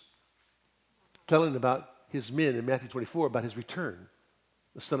Discourse, telling about his men in Matthew 24 about his return,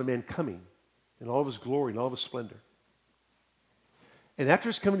 the Son of Man coming in all of his glory and all of his splendor. And after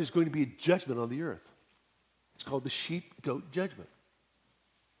his coming, there's going to be a judgment on the earth. It's called the sheep-goat judgment.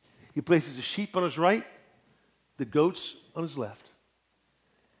 He places the sheep on his right, the goats on his left.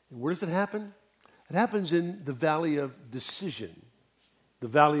 And where does it happen? It happens in the valley of decision, the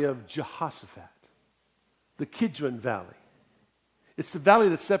valley of Jehoshaphat, the Kidron Valley. It's the valley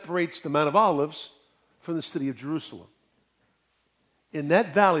that separates the Mount of Olives from the city of Jerusalem. In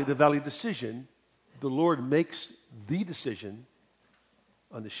that valley, the valley of decision, the Lord makes the decision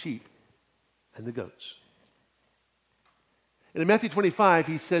on the sheep and the goats. And in Matthew 25,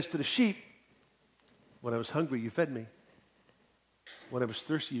 he says to the sheep, when I was hungry, you fed me. When I was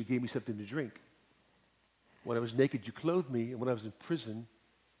thirsty, you gave me something to drink. When I was naked, you clothed me. And when I was in prison,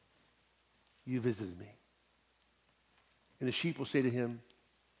 you visited me. And the sheep will say to him,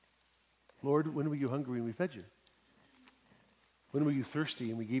 Lord, when were you hungry and we fed you? When were you thirsty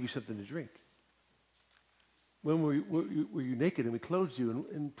and we gave you something to drink? When were you naked and we clothed you?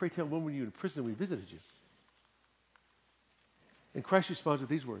 And pray tell, when were you in prison and we visited you? And Christ responds with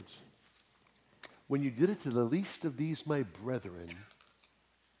these words. When you did it to the least of these, my brethren,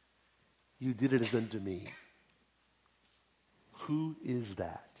 you did it as unto me. Who is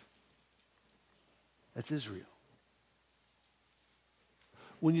that? That's Israel.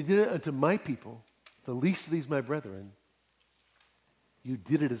 When you did it unto my people, the least of these, my brethren, you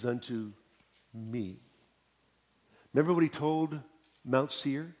did it as unto me. Remember what he told Mount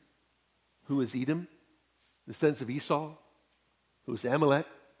Seir, who is Edom, the descendants of Esau, who is Amalek,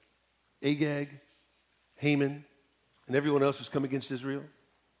 Agag, Haman, and everyone else who's come against Israel?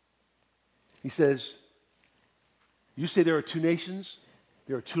 He says, you say there are two nations,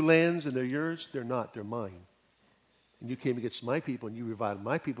 there are two lands, and they're yours. They're not, they're mine. And you came against my people, and you reviled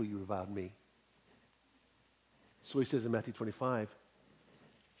my people, you reviled me. So he says in Matthew 25,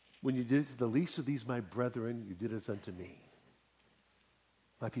 when you did it to the least of these, my brethren, you did it unto me,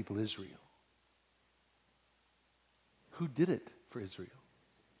 my people Israel. Who did it for Israel?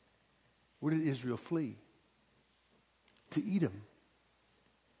 Where did Israel flee? To Edom,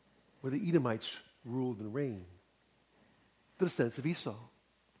 where the Edomites ruled and reigned. The descendants of Esau.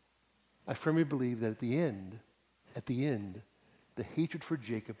 I firmly believe that at the end, the hatred for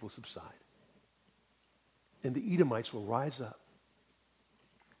Jacob will subside. And the Edomites will rise up.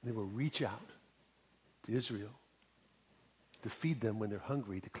 And they will reach out to Israel to feed them when they're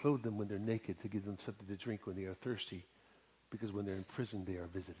hungry, to clothe them when they're naked, to give them something to drink when they are thirsty, because when they're in prison, they are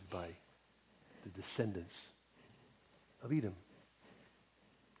visited by the descendants of Edom.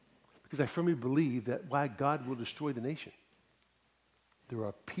 Because I firmly believe that why God will destroy the nation there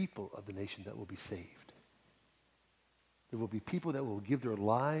are people of the nation that will be saved. There will be people that will give their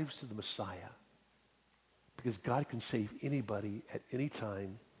lives to the Messiah because God can save anybody at any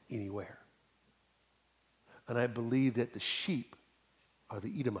time, anywhere. And I believe that the sheep are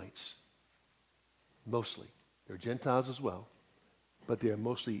the Edomites, mostly. They're Gentiles as well, but they are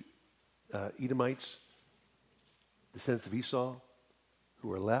mostly Edomites, descendants of Esau,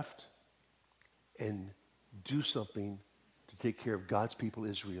 who are left and do something to take care of God's people,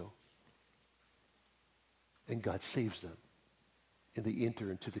 Israel. And God saves them. And they enter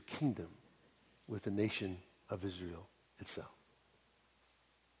into the kingdom with the nation of Israel itself.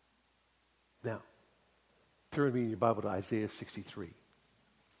 Now, turn with me in your Bible to Isaiah 63.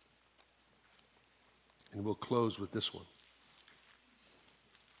 And we'll close with this one.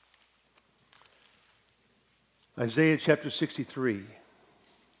 Isaiah chapter 63.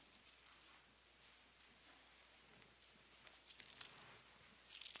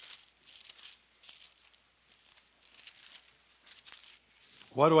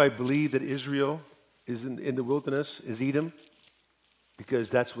 Why do I believe that Israel is in the wilderness, is Edom? Because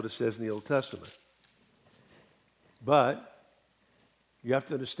that's what it says in the Old Testament. But you have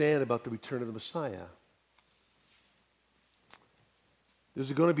to understand about the return of the Messiah.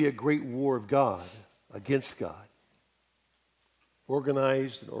 There's going to be a great war of God against God,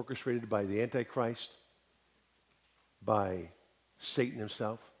 organized and orchestrated by the Antichrist, by Satan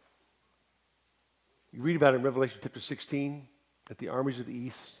himself. You read about it in Revelation chapter 16, that the armies of the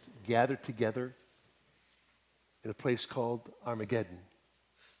east gathered together in a place called Armageddon,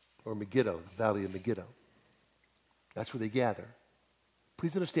 or Megiddo, the valley of Megiddo. That's where they gather.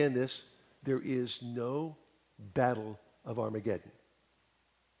 Please understand this. There is no battle of Armageddon.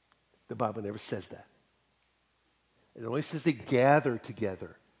 The Bible never says that. It only says they gather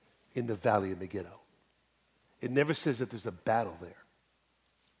together in the valley of Megiddo. It never says that there's a battle there.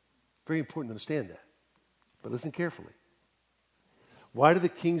 Very important to understand that. But listen carefully. Why do the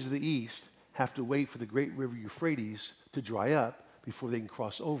kings of the east have to wait for the great river Euphrates to dry up before they can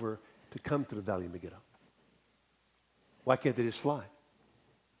cross over to come to the valley of Megiddo? Why can't they just fly?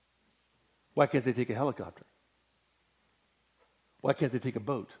 Why can't they take a helicopter? Why can't they take a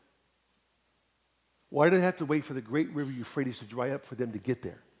boat? Why do they have to wait for the great river Euphrates to dry up for them to get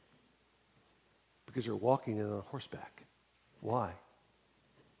there? Because they're walking on horseback. Why?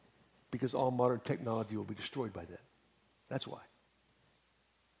 Because all modern technology will be destroyed by then. That's why.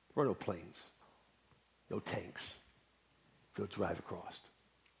 There are no planes, no tanks. They'll drive across.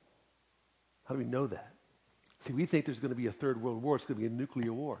 How do we know that? See, we think there's going to be a third world war. It's going to be a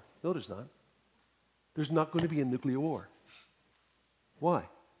nuclear war. No, there's not. There's not going to be a nuclear war. Why?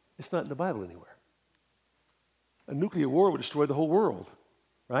 It's not in the Bible anywhere. A nuclear war would destroy the whole world,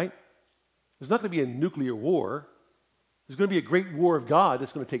 right? There's not going to be a nuclear war. There's going to be a great war of God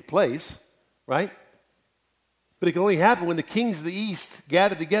that's going to take place, right? But it can only happen when the kings of the east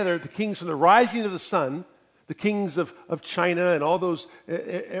gather together, the kings from the rising of the sun, the kings of China and all those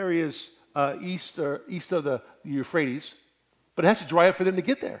areas east of the Euphrates. But it has to dry up for them to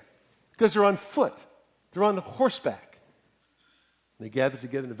get there because they're on foot. They're on horseback. They gather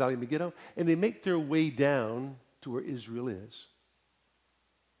together in the valley of Megiddo, and they make their way down to where Israel is,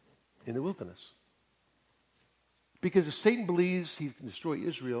 in the wilderness. Because if Satan believes he can destroy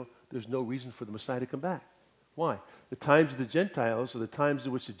Israel, there's no reason for the Messiah to come back. Why? The times of the Gentiles are the times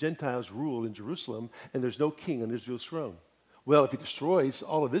in which the Gentiles rule in Jerusalem, and there's no king on Israel's throne. Well, if he destroys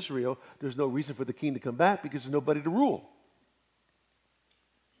all of Israel, there's no reason for the king to come back because there's nobody to rule.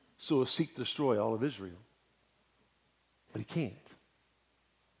 So he'll seek to destroy all of Israel. But he can't,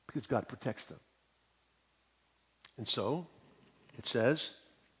 because God protects them. And so, it says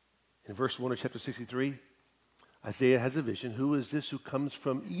in verse 1 of chapter 63, Isaiah has a vision. Who is this who comes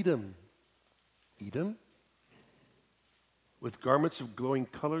from Edom? Edom? With garments of glowing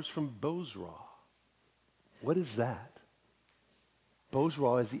colors from Bozrah. What is that?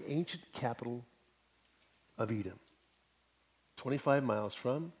 Bozrah is the ancient capital of Edom. 25 miles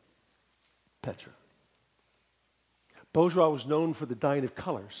from Petra. Bozrah was known for the dyeing of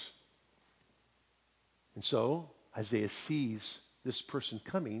colors. And so, Isaiah sees this person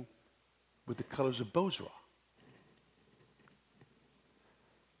coming with the colors of Bozrah.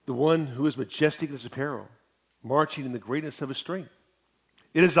 The one who is majestic in his apparel, marching in the greatness of his strength.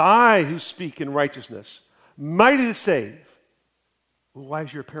 It is I who speak in righteousness, mighty to save. Well, why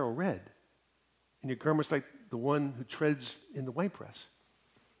is your apparel red? And your garments like the one who treads in the winepress.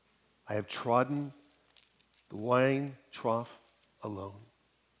 I have trodden the wine trough alone.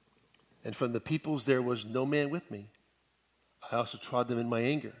 And from the peoples there was no man with me. I also trod them in my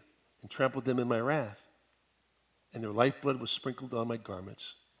anger and trampled them in my wrath. and their lifeblood was sprinkled on my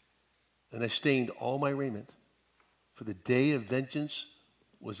garments. And I stained all my raiment, for the day of vengeance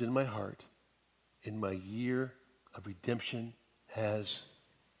was in my heart, and my year of redemption has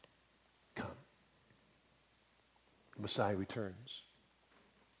come. The Messiah returns.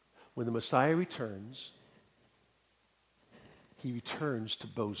 When the Messiah returns, he returns to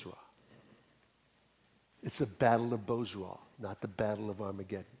Bozrah. It's the battle of Bozrah, not the battle of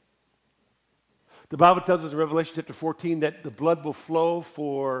Armageddon. The Bible tells us in Revelation chapter 14 that the blood will flow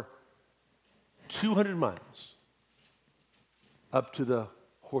for 200 miles up to the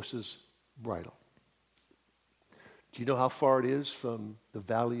horse's bridle. Do you know how far it is from the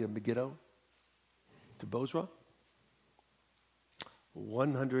valley of Megiddo to Bozrah?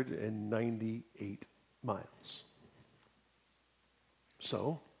 198 miles.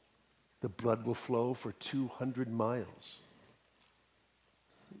 So, the blood will flow for 200 miles.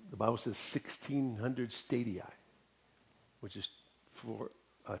 The Bible says 1,600 stadia, which is for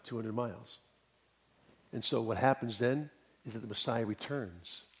 200 miles. And so what happens then is that the Messiah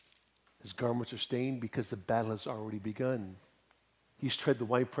returns. His garments are stained because the battle has already begun. He's tread the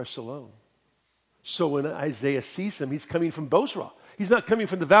winepress alone. So when Isaiah sees him, he's coming from Bozrah. He's not coming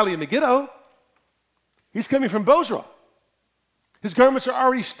from the valley of Megiddo. He's coming from Bozrah. His garments are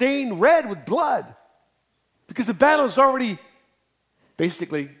already stained red with blood because the battle is already,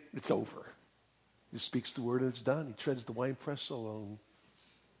 basically, it's over. He speaks the word and it's done. He treads the winepress alone.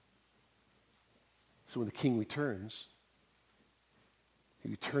 So when the king returns, he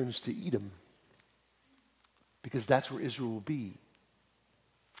returns to Edom because that's where Israel will be,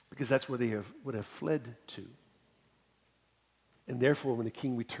 because that's where they would have fled to. And therefore, when the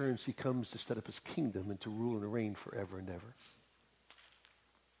king returns, he comes to set up his kingdom and to rule and reign forever and ever.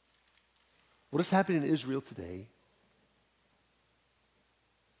 What is happening in Israel today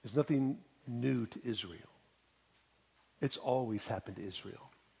is nothing new to Israel. It's always happened to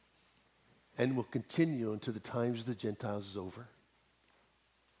Israel and will continue until the times of the Gentiles is over.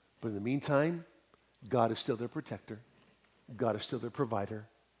 But in the meantime, God is still their protector. God is still their provider.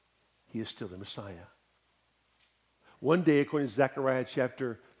 He is still their Messiah. One day, according to Zechariah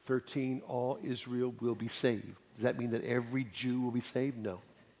chapter 13, all Israel will be saved. Does that mean that every Jew will be saved? No.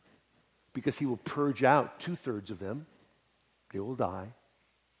 Because he will purge out 2/3 of them. They will die.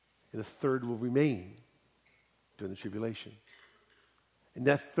 And a third will remain during the tribulation. And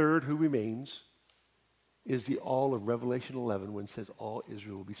that third who remains is the all of Revelation 11 when it says all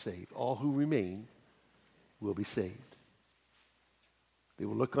Israel will be saved. All who remain will be saved. They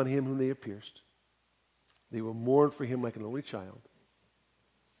will look on him whom they have pierced. They will mourn for him like an only child.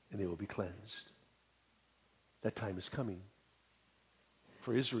 And they will be cleansed. That time is coming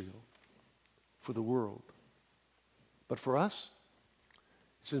for Israel, for the world. But for us,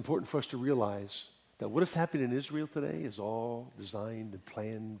 it's important for us to realize that what is happening in Israel today is all designed and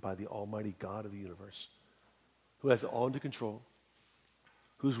planned by the Almighty God of the universe, who has it all under control,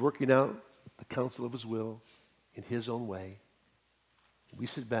 who's working out the counsel of his will in his own way. We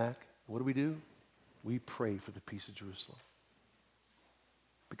sit back, and what do? We pray for the peace of Jerusalem.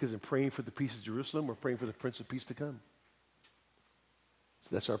 Because in praying for the peace of Jerusalem, we're praying for the Prince of Peace to come. So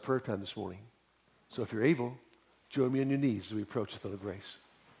that's our prayer time this morning. So if you're able, join me on your knees as we approach the throne of grace.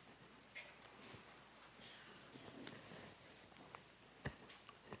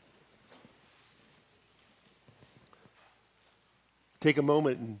 Take a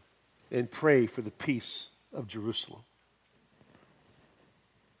moment and pray for the peace of Jerusalem.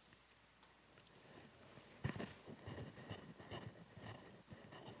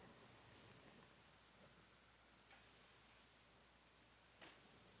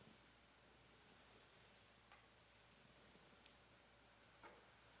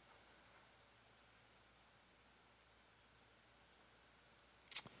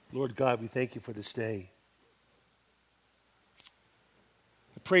 Lord God, we thank you for this day.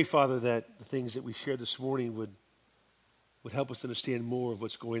 I pray, Father, that the things that we shared this morning would help us understand more of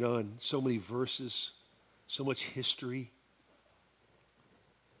what's going on. So many verses, so much history.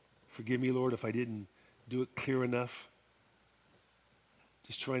 Forgive me, Lord, if I didn't do it clear enough.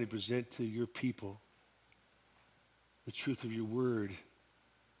 Just trying to present to your people the truth of your word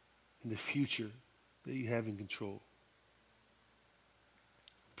and the future that you have in control.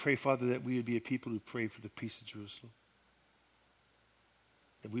 Pray, Father, that we would be a people who pray for the peace of Jerusalem.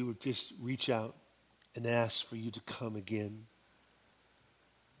 That we would just reach out and ask for you to come again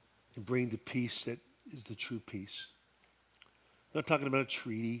and bring the peace that is the true peace. I'm not talking about a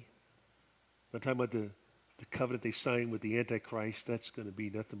treaty. I'm not talking about the covenant they signed with the Antichrist. That's going to be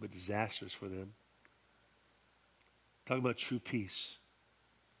nothing but disasters for them. I'm talking about true peace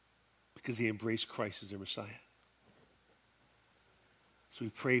because they embraced Christ as their Messiah. So we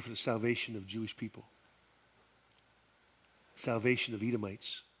pray for the salvation of Jewish people, salvation of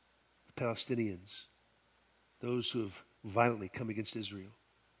Edomites, the Palestinians, those who have violently come against Israel.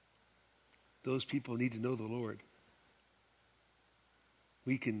 Those people need to know the Lord.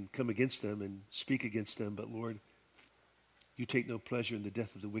 We can come against them and speak against them, but Lord, you take no pleasure in the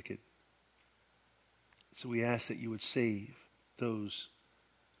death of the wicked. So we ask that you would save those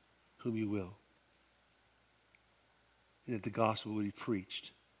whom you will, and that the gospel will be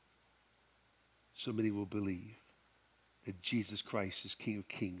preached so many will believe that Jesus Christ is King of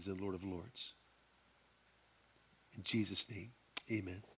Kings and Lord of Lords. In Jesus' name, amen.